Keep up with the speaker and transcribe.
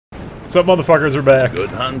Some motherfuckers are back. Good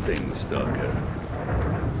hunting, Stalker.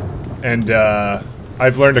 And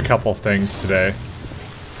I've learned a couple things today.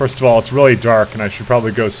 First of all, it's really dark and I should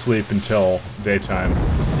probably go sleep until daytime.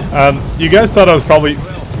 You guys thought I was probably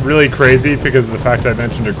really crazy because of the fact I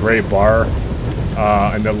mentioned a gray bar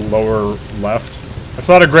in the lower left. It's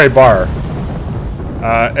not a gray bar.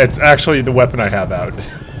 It's actually the weapon I have out.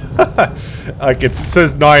 Like it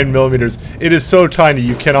says 9mm. It is so tiny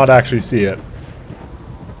you cannot actually see it.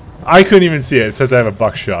 I couldn't even see it. It says I have a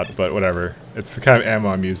buckshot, but whatever. It's the kind of ammo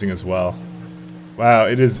I'm using as well. Wow,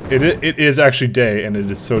 it is actually day and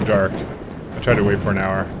it is so dark. I tried to wait for an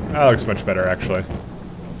hour. That looks much better actually.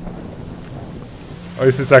 At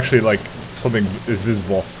least it's actually like something is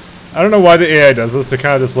visible. I don't know why the AI does this. They're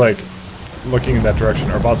kind of just like looking in that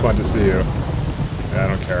direction. Our boss wanted to see you. Yeah, I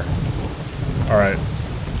don't care. All right.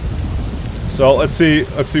 So let's see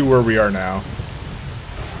where we are now.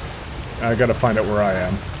 I gotta find out where I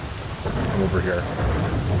am. I'm over here.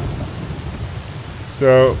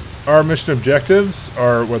 So our mission objectives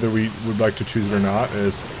are, whether we would like to choose it or not,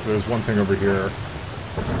 is there's one thing over here.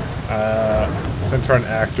 Center an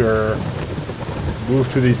actor. Move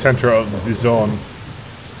to the center of the zone.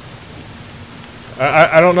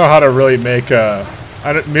 I don't know how to really make a...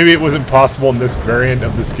 maybe it wasn't possible in this variant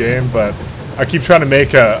of this game, but I keep trying to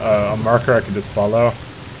make a marker I can just follow,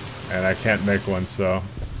 and I can't make one, so...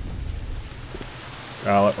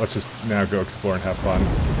 let's just now go explore and have fun.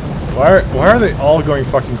 Why are they all going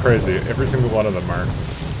fucking crazy? Every single one of them are.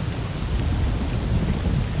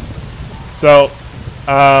 So,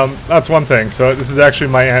 that's one thing. So this is actually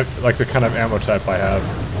my like the kind of ammo type I have,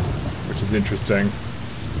 which is interesting.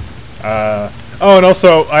 Oh, and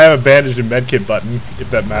also I have a bandage and medkit button if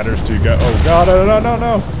that matters to you guys. Oh god,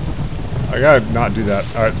 no! I gotta not do that.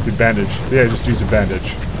 All right, let's do bandage. See, I just used a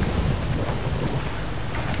bandage.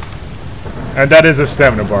 And that is a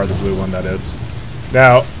stamina bar, the blue one, that is.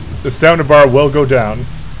 Now, the stamina bar will go down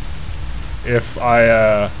if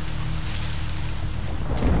I,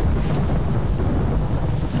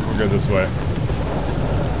 we'll go this way.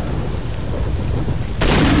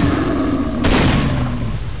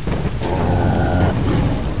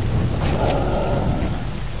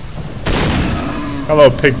 Hello,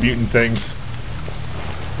 pig mutant things.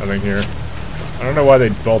 Nothing here. I don't know why they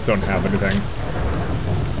both don't have anything.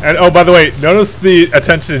 And oh, by the way, notice the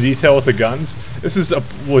attention to detail with the guns. This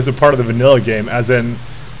was a part of the vanilla game, as in,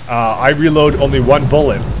 I reload only one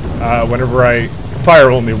bullet whenever I fire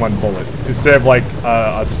only one bullet, instead of like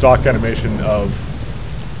a stock animation of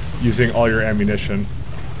using all your ammunition.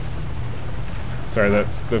 Sorry, the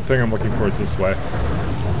thing I'm looking for is this way.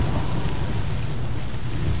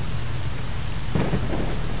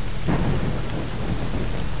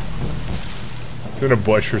 It's in a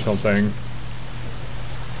bush or something.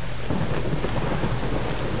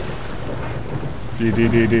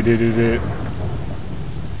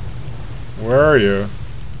 Where are you?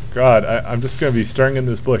 God, I'm just gonna be staring in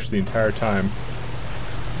this bush the entire time.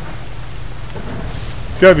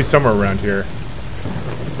 It's gotta be somewhere around here.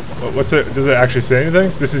 What's it? Does it actually say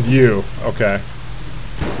anything? This is you. Okay.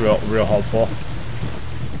 It's real helpful.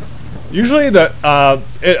 Usually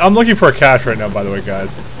I'm looking for a cache right now, by the way,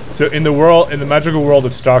 guys. So in the magical world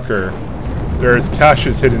of S.T.A.L.K.E.R, there's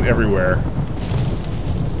caches hidden everywhere.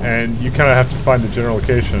 And you kind of have to find the general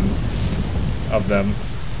location of them.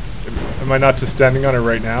 Am I not just standing on it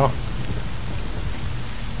right now?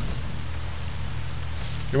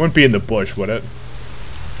 It wouldn't be in the bush, would it?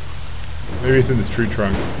 Maybe it's in this tree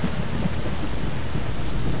trunk.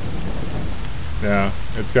 Yeah,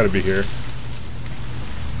 it's got to be here.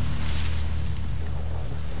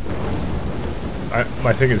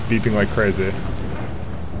 My thing is beeping like crazy.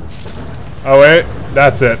 Oh wait,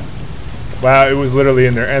 that's it. Wow, it was literally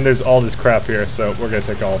in there, and there's all this crap here, so we're gonna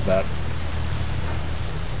take all of that.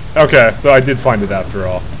 Okay, so I did find it after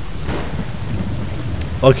all.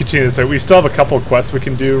 I'll continue this way. We still have a couple of quests we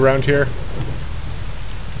can do around here.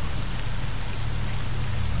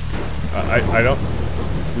 I don't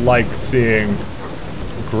like seeing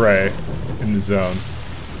gray in the zone.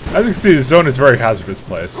 As you can see, the zone is a very hazardous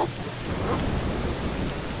place.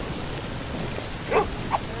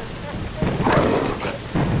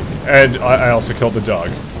 And I also killed the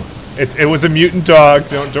dog. It was a mutant dog.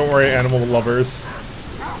 Don't worry, animal lovers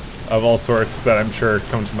of all sorts that I'm sure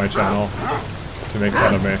come to my channel to make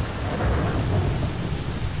fun of me.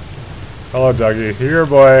 Hello, doggy. Here,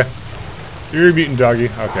 boy. You're a mutant doggy.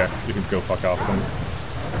 Okay, you can go fuck off then.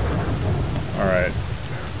 Alright.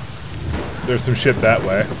 There's some shit that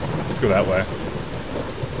way. Let's go that way.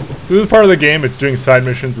 This is part of the game. It's doing side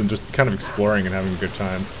missions and just kind of exploring and having a good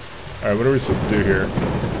time. Alright, what are we supposed to do here?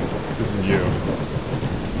 This is you.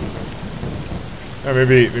 Or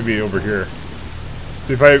maybe over here.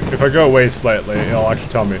 See if I go away slightly, it'll actually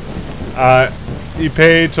tell me. You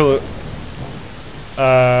pay to.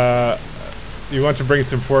 You want to bring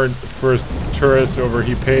some for tourists over.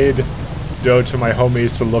 He paid dough to my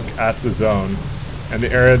homies to look at the zone. And the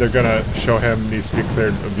area they're gonna show him needs to be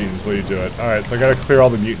cleared of mutants. Will you do it? Alright, so I gotta clear all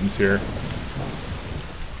the mutants here.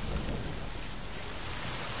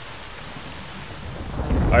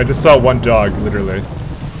 I just saw one dog, literally.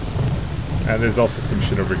 And there's also some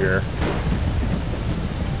shit over here.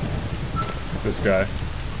 This guy.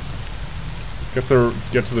 Get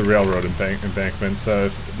to the railroad embankment. So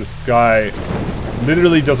this guy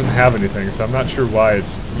literally doesn't have anything, so I'm not sure why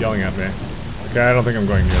it's yelling at me. Okay, I don't think I'm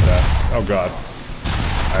going near that. Oh god.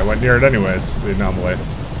 I went near it anyways, the anomaly.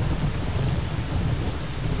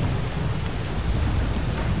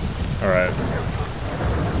 Alright.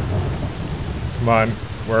 Come on,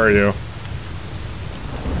 where are you?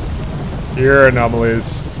 Here,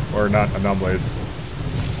 anomalies. Or not anomalies.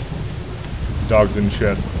 Dogs and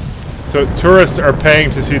shit. So, tourists are paying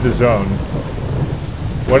to see the zone.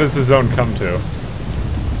 What does the zone come to?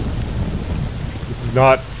 This is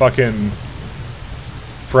not fucking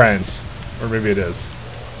France. Or maybe it is.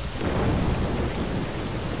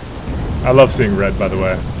 I love seeing red, by the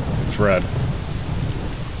way. It's red.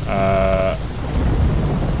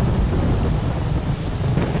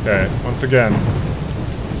 Okay, once again.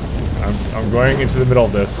 I'm going into the middle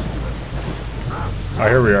of this. Oh,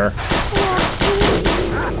 here we are.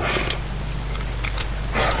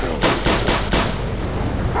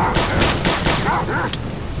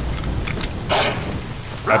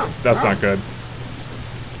 That's not good.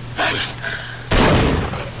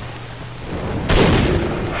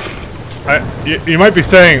 You might be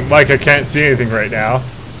saying, like, I can't see anything right now.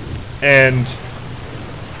 And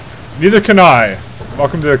neither can I.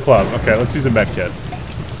 Welcome to the club. Okay, let's use a med kit.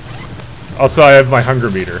 Also, I have my hunger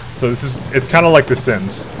meter. So it's kind of like The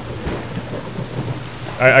Sims.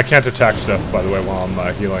 I can't attack stuff, by the way, while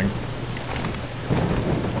I'm healing.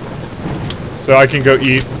 So I can go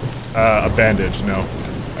eat a bandage. No.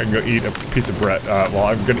 I can go eat a piece of bread. Well,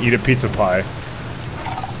 I'm going to eat a pizza pie.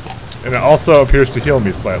 And it also appears to heal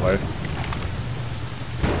me slightly.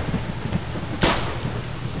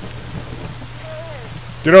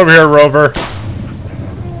 Get over here, Rover.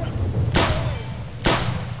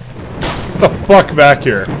 Get the fuck back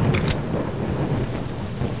here.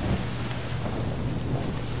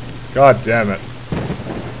 God damn it.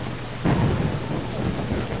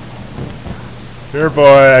 Here,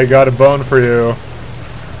 boy, I got a bone for you.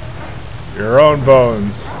 Your own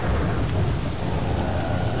bones.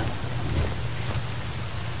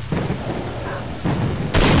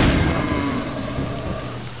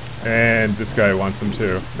 And this guy wants them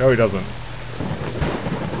too. No, he doesn't.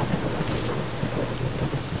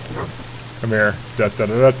 Come here. Da da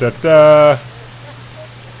da da da da.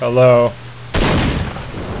 Hello.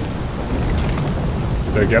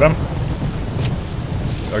 Did I get him?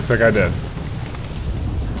 Looks like I did.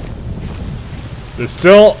 There's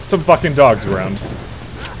still some fucking dogs around.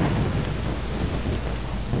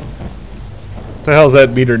 What the hell is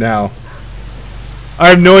that meter now? I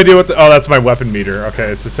have no idea what the— oh, that's my weapon meter. Okay,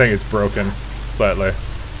 it's just saying it's broken. Slightly.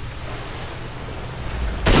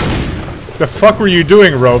 The fuck were you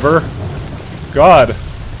doing, Rover? God.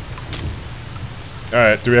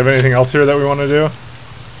 Alright, do we have anything else here that we want to do?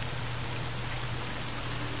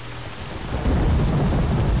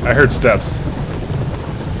 I heard steps.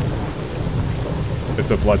 It's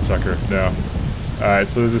a bloodsucker. No. Alright,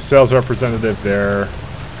 so there's a sales representative there.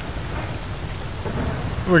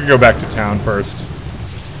 We can go back to town first.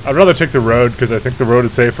 I'd rather take the road, because I think the road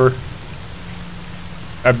is safer.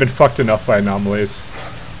 I've been fucked enough by anomalies.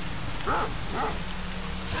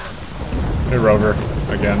 Hey, Rover.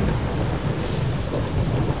 Again.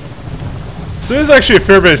 So there's actually a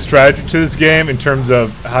fair bit of strategy to this game in terms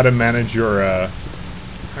of how to manage your,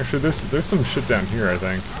 Actually, there's some shit down here, I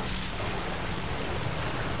think.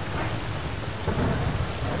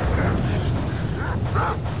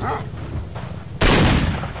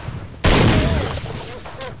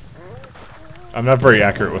 I'm not very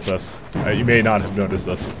accurate with this. You may not have noticed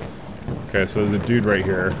this. Okay, so there's a dude right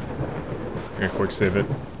here. I'm gonna quick save it.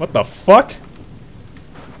 What the fuck?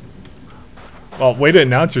 Well, way to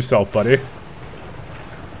announce yourself, buddy.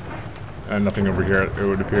 And nothing over here, it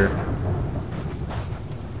would appear.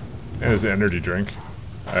 And there's an energy drink.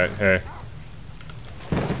 Alright, hey.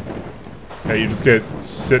 Hey, you just get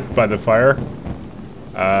sit by the fire.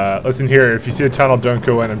 Listen here, if you see a tunnel, don't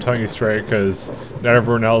go in. I'm telling you straight, because not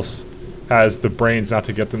everyone else has the brains not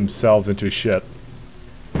to get themselves into shit.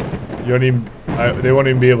 You don't even, they won't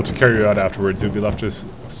even be able to carry you out afterwards. You'll be left to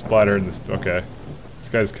splatter in this. Okay. This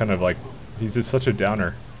guy's kind of like, he's just such a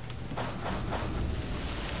downer.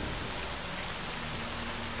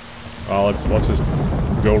 Well, let's just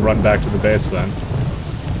go run back to the base then.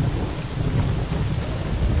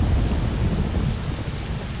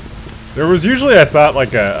 There was usually, I thought,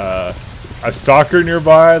 like a stalker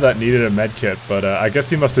nearby that needed a med kit, but I guess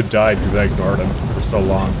he must have died because I ignored him for so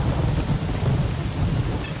long.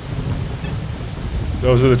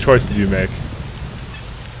 Those are the choices you make.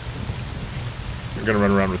 You're gonna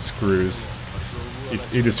run around with screws.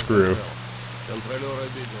 Eat a screw.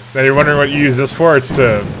 Now you're wondering what you use this for? It's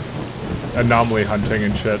to anomaly hunting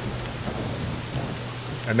and shit.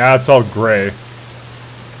 And now it's all gray.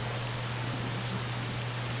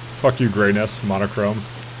 Fuck you, grayness, monochrome.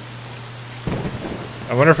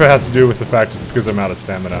 I wonder if it has to do with the fact it's because I'm out of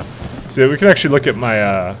stamina. See, we can actually look at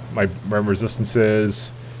my my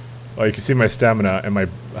resistances. Well, you can see my stamina and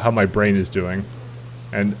how my brain is doing,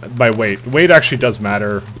 and my weight. Weight actually does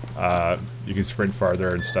matter. You can sprint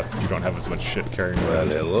farther and stuff. You don't have as much shit carrying around.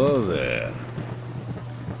 Well, hello there.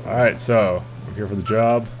 All right, so I'm here for the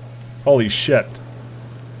job. Holy shit!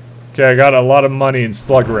 Okay, I got a lot of money in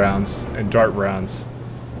slug rounds and dart rounds.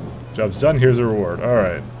 Job's done. Here's a reward. All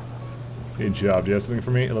right. Need a job. Do you have something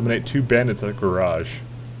for me? Eliminate 2 bandits at a garage.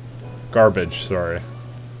 Garbage. Sorry.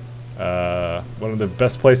 One of the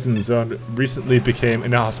best places in the zone recently became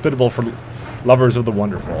inhospitable for lovers of the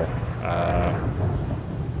wonderful.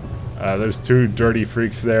 There's 2 dirty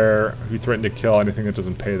freaks there who threaten to kill anything that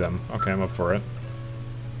doesn't pay them. Okay, I'm up for it.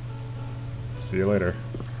 See you later.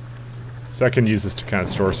 So I can use this to kind of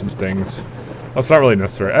store some things. Well, it's not really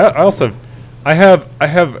necessary. I also have, I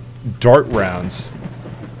have dart rounds.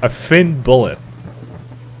 A fin bullet.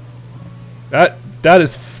 That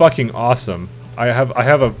is fucking awesome. I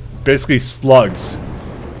have basically slugs.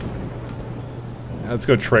 Let's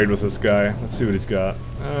go trade with this guy. Let's see what he's got.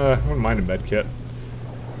 I wouldn't mind a med kit.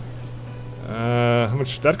 How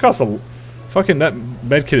much that costs? Fucking that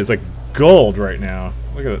med kit is like gold right now.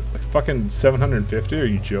 Look at it, like fucking 750. Are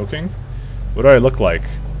you joking? What do I look like?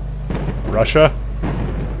 Russia?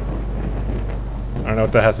 I don't know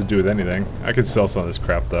what that has to do with anything. I could sell some of this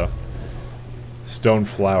crap though. Stone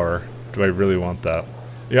flour. Do I really want that?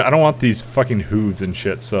 Yeah, I don't want these fucking hooves and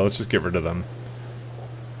shit, so let's just get rid of them.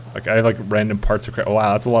 Like, I have like random parts of crap. Oh,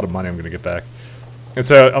 wow, that's a lot of money I'm gonna get back. And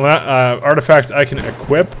so, artifacts I can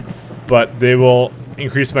equip, but they will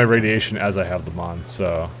increase my radiation as I have them on,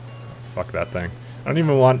 so fuck that thing. I don't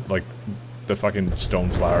even want, like, the fucking stone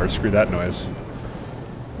flour. Screw that noise.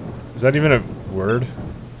 Is that even a word?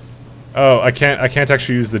 Oh, I can't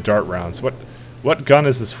actually use the dart rounds. What gun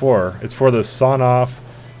is this for? It's for the sawn off,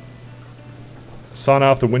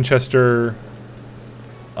 the Winchester.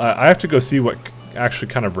 I have to go see what actually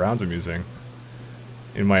kind of rounds I'm using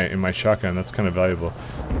in my shotgun. That's kind of valuable.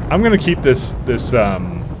 I'm gonna keep this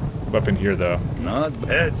weapon here though. Not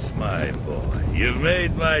bad, my boy. You've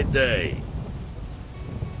made my day.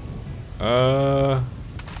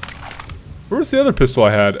 Where's the other pistol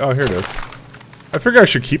I had? Oh, here it is. I figure I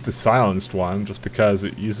should keep the silenced one just because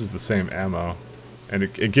it uses the same ammo. And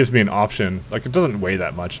it gives me an option. Like, it doesn't weigh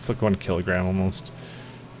that much. It's like 1 kilogram almost.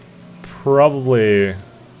 Probably...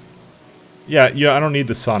 Yeah, I don't need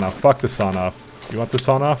the sawn off. Fuck the sawn off. You want the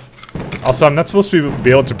sawn off? Also, I'm not supposed to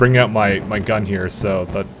be able to bring out my gun here, so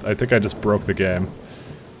I think I just broke the game.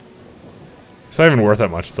 It's not even worth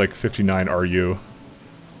that much. It's like 59 RU.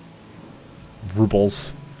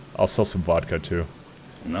 Rubles. I'll sell some vodka, too.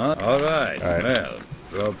 No, all right. Well,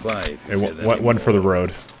 drop by. Hey, one for the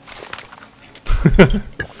road.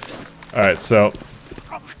 Alright, so...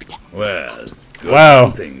 Well, good wow.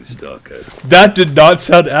 hunting, Stalker. That did not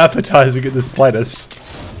sound appetizing in the slightest.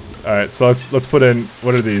 Alright, so let's put in...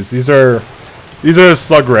 What are these? These are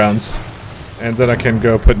slug rounds. And then I can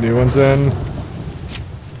go put new ones in.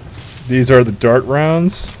 These are the dart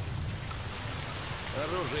rounds.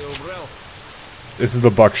 This is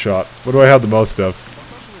the buckshot. What do I have the most of?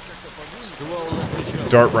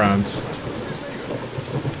 Dart rounds.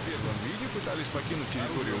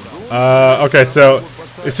 Okay, so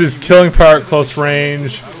this is killing power at close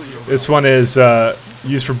range. This one is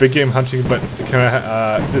used for big game hunting, but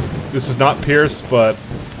this is not pierce. But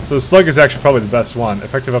so the slug is actually probably the best one,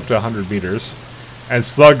 effective up to 100 meters, and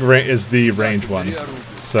slug is the range one.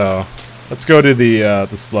 So let's go to the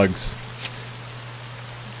slugs.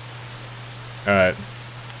 All right.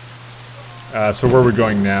 So where are we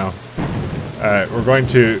going now? Alright, we're going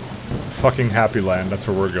to fucking Happy Land. That's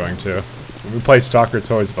where we're going to. When we play Stalker,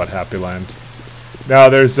 it's always about Happy Land. Now,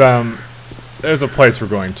 there's a place we're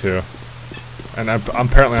going to. And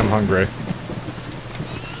apparently I'm hungry.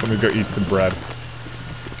 So let me go eat some bread.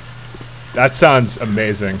 That sounds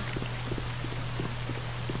amazing.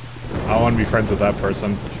 want to be friends with that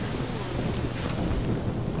person.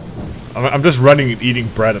 I'm just running and eating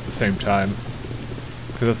bread at the same time.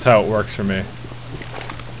 Because that's how it works for me.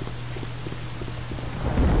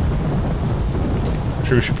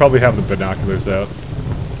 Actually, we should probably have the binoculars out.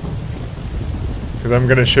 Because I'm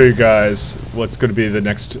going to show you guys what's going to be the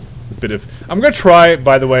next bit of... I'm going to try,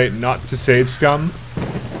 by the way, not to save scum.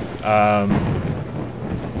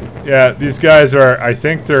 Yeah, these guys are... I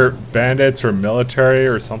think they're bandits or military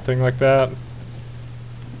or something like that.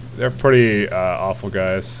 They're pretty awful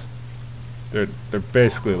guys. They're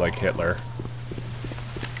basically like Hitler.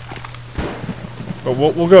 But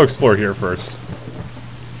we'll go explore here first.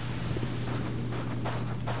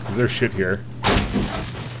 Because there's shit here.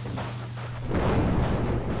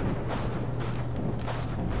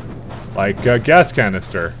 Like a gas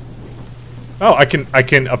canister. Oh, I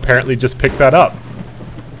can apparently just pick that up.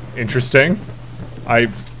 Interesting.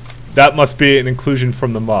 That must be an inclusion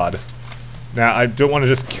from the mod. Now I don't want to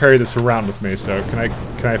just carry this around with me, so can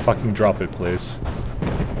I fucking drop it, please?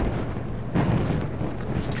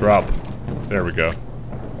 Drop. There we go.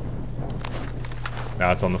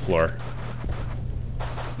 Now it's on the floor.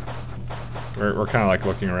 We're kind of like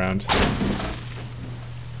looking around.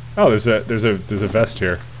 Oh, there's a vest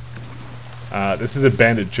here. This is a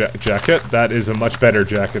bandit jacket. That is a much better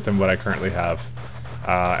jacket than what I currently have.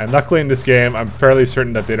 And luckily in this game, I'm fairly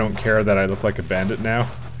certain that they don't care that I look like a bandit now.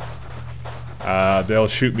 They'll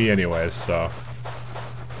shoot me anyways, so...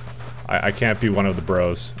 I can't be one of the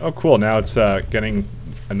bros. Oh cool, now it's getting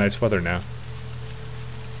a nice weather now.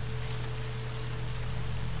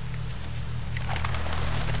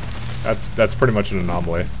 That's pretty much an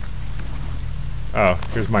anomaly. Oh,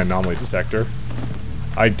 here's my anomaly detector.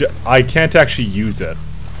 I can't actually use it.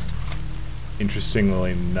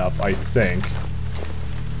 Interestingly enough, I think.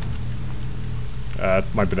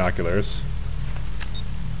 That's my binoculars.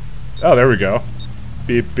 Oh, there we go.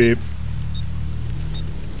 Beep, beep.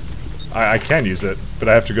 I can use it, but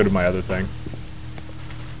I have to go to my other thing.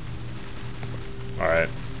 Alright.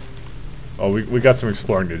 Well, we got some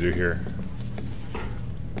exploring to do here.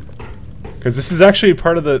 Because this is actually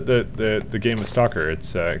part of the game of Stalker.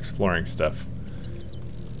 It's exploring stuff.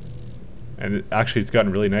 And actually, it's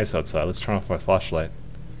gotten really nice outside. Let's turn off my flashlight.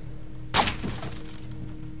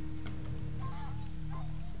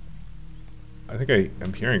 I think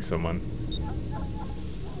I'm hearing someone.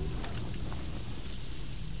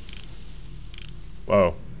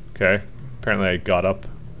 Whoa. Okay. Apparently I got up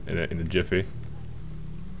in a jiffy.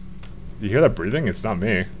 You hear that breathing? It's not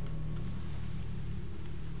me.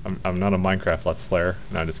 I'm not a Minecraft Let's Player.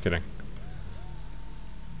 No, just kidding.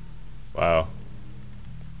 Wow.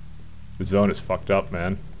 The zone is fucked up,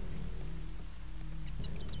 man.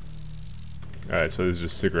 Alright, so there's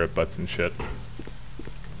just cigarette butts and shit.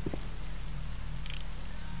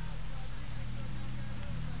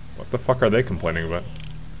 What the fuck are they complaining about?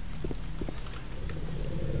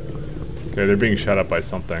 Okay, they're being shot up by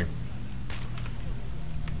something.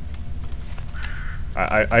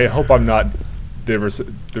 I hope I'm not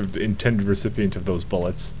the intended recipient of those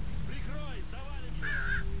bullets.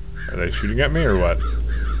 Are they shooting at me or what?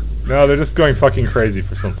 No, they're just going fucking crazy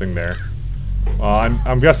for something there. Well,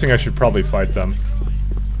 I'm guessing I should probably fight them.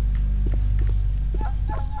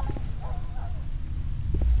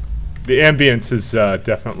 The ambience is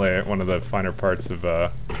definitely one of the finer parts of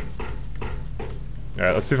Alright,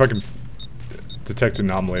 let's see if I can detect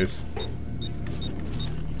anomalies.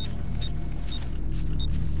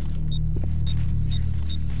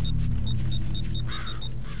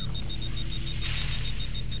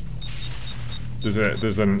 There's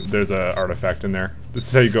a artifact in there. This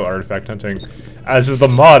is how you go artifact hunting. As is the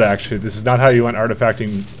mod, actually. This is not how you went artifact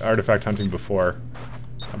hunting before.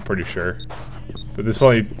 I'm pretty sure. But this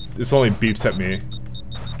only beeps at me.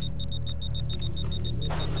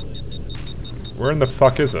 Where in the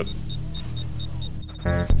fuck is it?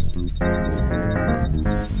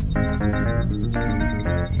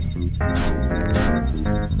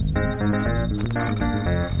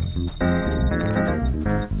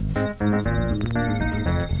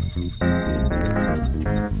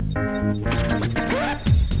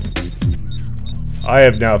 I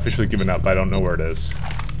have now officially given up. I don't know where it is.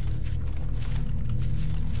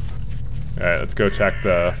 Alright, let's go attack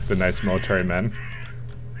the nice military men.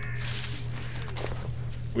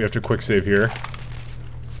 We have to quick save here.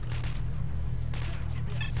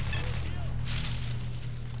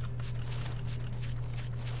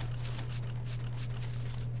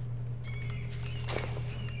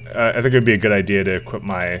 I think it'd be a good idea to equip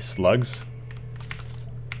my slugs.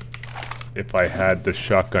 If I had the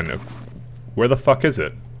shotgun. Where the fuck is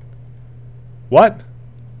it? What?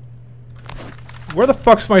 Where the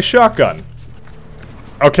fuck's my shotgun?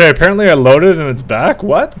 Okay, apparently I loaded and it's back?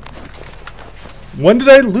 What? When did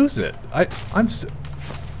I lose it?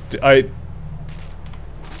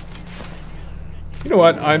 You know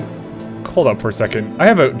what? Hold up for a second. I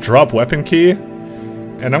have a drop weapon key,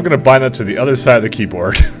 and I'm gonna bind that to the other side of the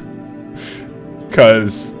keyboard.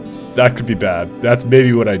 Cause that could be bad. That's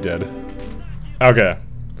maybe what I did. Okay.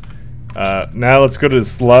 Now let's go to the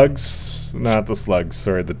slugs. Not the slugs,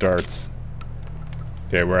 sorry, the darts.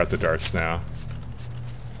 Okay, we're at the darts now.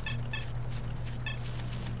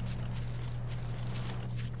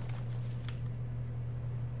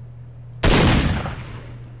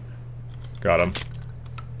 Got him.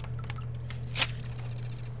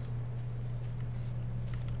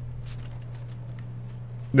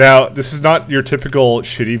 Now, this is not your typical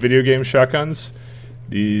shitty video game shotguns.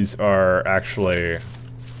 These are actually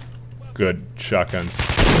good shotguns.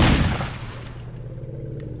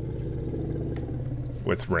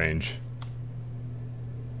 With range.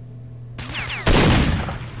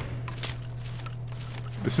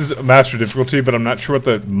 This is a master difficulty, but I'm not sure what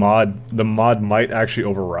the mod might actually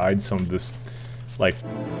override some of this. Like,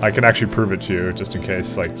 I can actually prove it to you, just in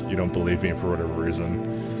case, like, you don't believe me for whatever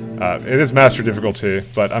reason. It is master difficulty,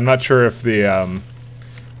 but I'm not sure if the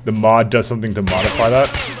mod does something to modify that.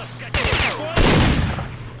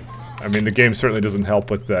 I mean, the game certainly doesn't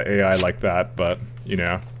help with the AI like that, but, you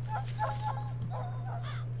know.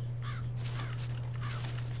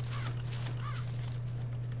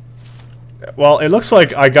 Well, it looks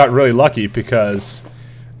like I got really lucky because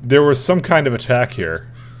there was some kind of attack here.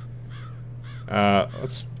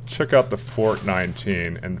 Let's check out the Fort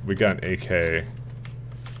 19, and we got an AK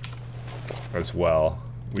as well.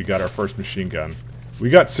 We got our first machine gun. We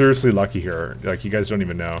got seriously lucky here. Like, you guys don't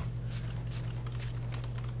even know.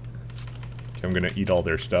 Okay, I'm gonna eat all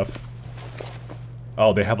their stuff.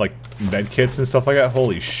 Oh, they have like med kits and stuff like that?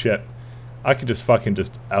 Holy shit. I could just fucking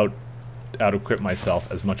just out-equip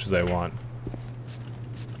myself as much as I want.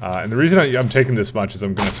 And the reason I'm taking this much is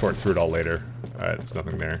I'm gonna sort through it all later. Alright, there's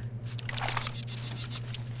nothing there.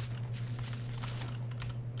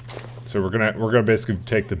 So we're gonna basically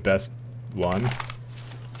take the best one. I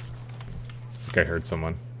think I heard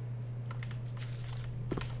someone.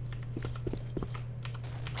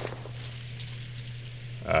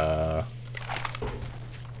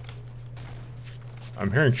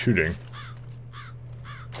 I'm hearing shooting.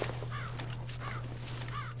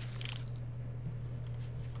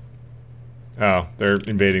 Oh, they're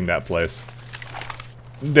invading that place.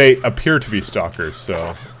 They appear to be stalkers,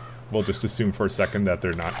 so we'll just assume for a second that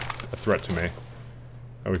they're not a threat to me.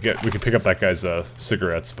 We could pick up that guy's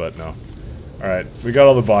cigarettes, but no. Alright, we got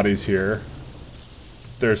all the bodies here.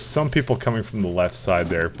 There's some people coming from the left side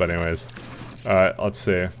there, but anyways. Alright, let's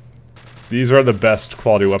see. These are the best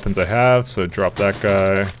quality weapons I have, so drop that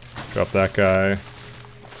guy, drop that guy.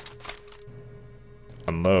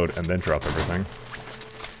 Unload, and then drop everything.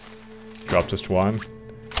 Drop just one.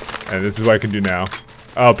 And this is what I can do now.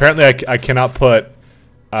 Oh, apparently I cannot put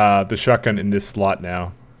the shotgun in this slot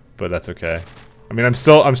now, but that's okay. I mean, I'm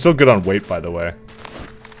still good on weight, by the way.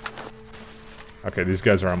 Okay, these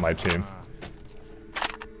guys are on my team.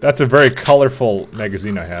 That's a very colorful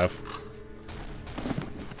magazine I have.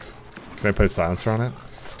 Can I put a silencer on it?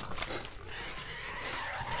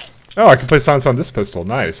 Oh, I can play silencer on this pistol.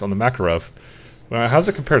 Nice, on the Makarov. Well, how's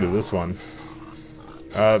it compared to this one?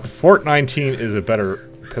 The Fort 19 is a better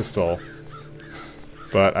pistol,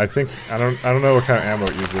 but I think I don't know what kind of ammo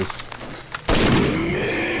it uses.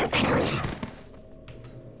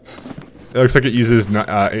 It looks like it uses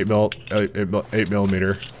 8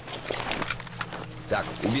 millimeter.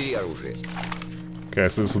 Okay,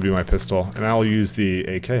 so this will be my pistol, and I'll use the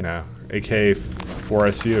AK now. AK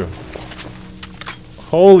 4SU.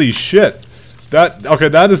 Holy shit! Okay,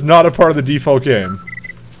 that is not a part of the default game.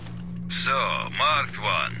 So, marked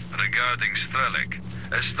one, regarding S.T.A.L.K.E.R.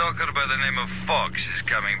 A stalker by the name of Fox is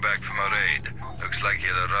coming back from a raid. Looks like he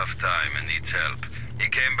had a rough time and needs help. He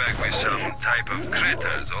came back with some type of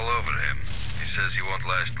critters all over him. He says he won't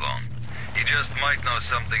last long. He just might know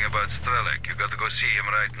something about S.T.A.L.K.E.R. You gotta go see him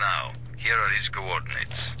right now. Here are his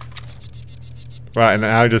coordinates. Right, and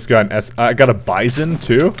now I just got an I got a bison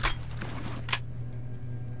too?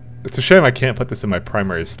 It's a shame I can't put this in my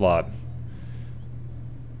primary slot.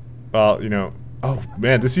 Well, you know... Oh,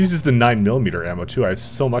 man, this uses the 9mm ammo, too. I have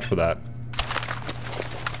so much for that.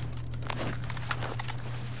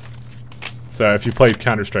 So, if you played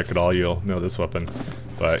Counter-Strike at all, you'll know this weapon.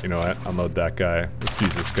 But, you know what? Unload that guy. Let's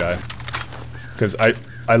use this guy. Because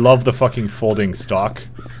I love the fucking folding stock.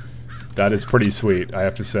 That is pretty sweet, I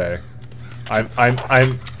have to say. I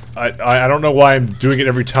don't know why I'm doing it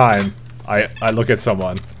every time, I look at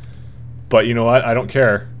someone. But you know what? I don't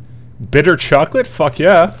care. Bitter chocolate? Fuck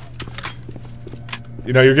yeah.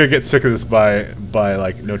 You know, you're gonna get sick of this by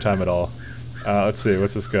like no time at all. Let's see,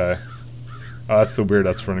 what's this guy? Oh, that's the weird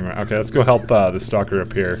that's running around. Okay, let's go help the stalker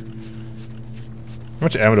up here. How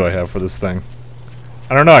much ammo do I have for this thing?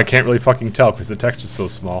 I don't know, I can't really fucking tell because the text is so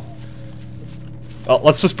small.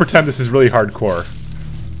 Let's just pretend this is really hardcore.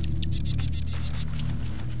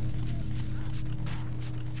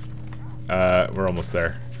 We're almost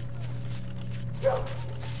there.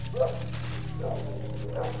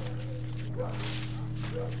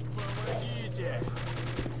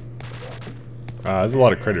 There's a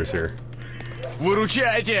lot of critters here.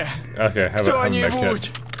 Выручайте! Okay, have a med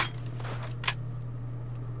kit.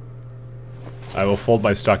 I will fold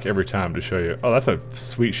my stock every time to show you. Oh, that's a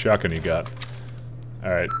sweet shotgun you got.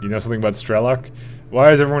 Alright, you know something about S.T.A.L.K.E.R?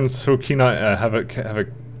 Why is everyone so keen on, have a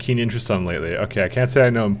keen interest on him lately? Okay, I can't say I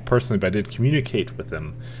know him personally, but I did communicate with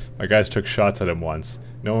him. My guys took shots at him once.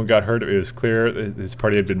 No one got hurt. It was clear his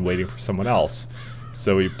party had been waiting for someone else.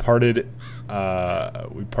 So we parted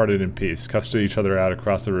in peace, cussed each other out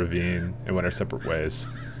across the ravine, and went our separate ways.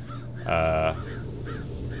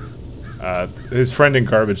 His friend in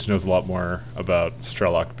garbage knows a lot more about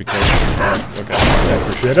S.T.A.L.K.E.R because... okay, I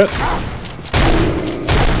appreciate it.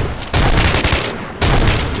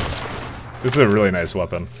 This is a really nice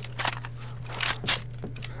weapon.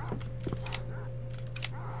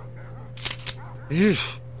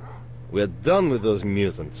 We're done with those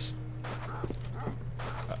mutants.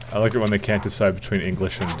 I like it when they can't decide between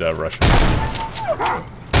English and Russian.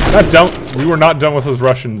 Not done. We were not done with those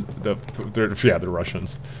Russians. Yeah, the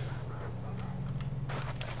Russians.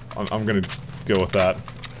 I'm gonna go with that.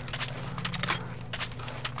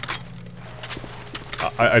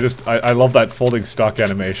 I love that folding stock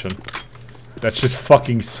animation. That's just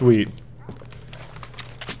fucking sweet.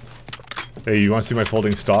 Hey, you want to see my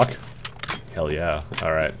folding stock? Hell yeah!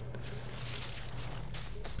 All right.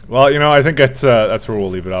 Well, you know, I think that's where we'll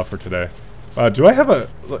leave it off for today. Do I have a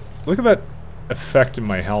look at that effect in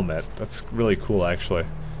my helmet? That's really cool, actually.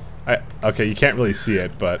 Okay, you can't really see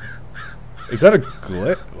it, but is that a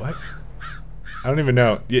glitch? What? I don't even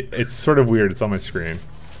know. It's sort of weird. It's on my screen.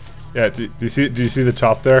 Yeah. Do you see the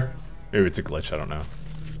top there? Maybe it's a glitch. I don't know.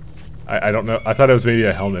 I don't know. I thought it was maybe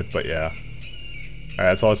a helmet, but yeah. All right,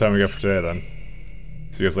 that's all the time we got for today. Then.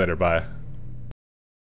 See you guys later. Bye.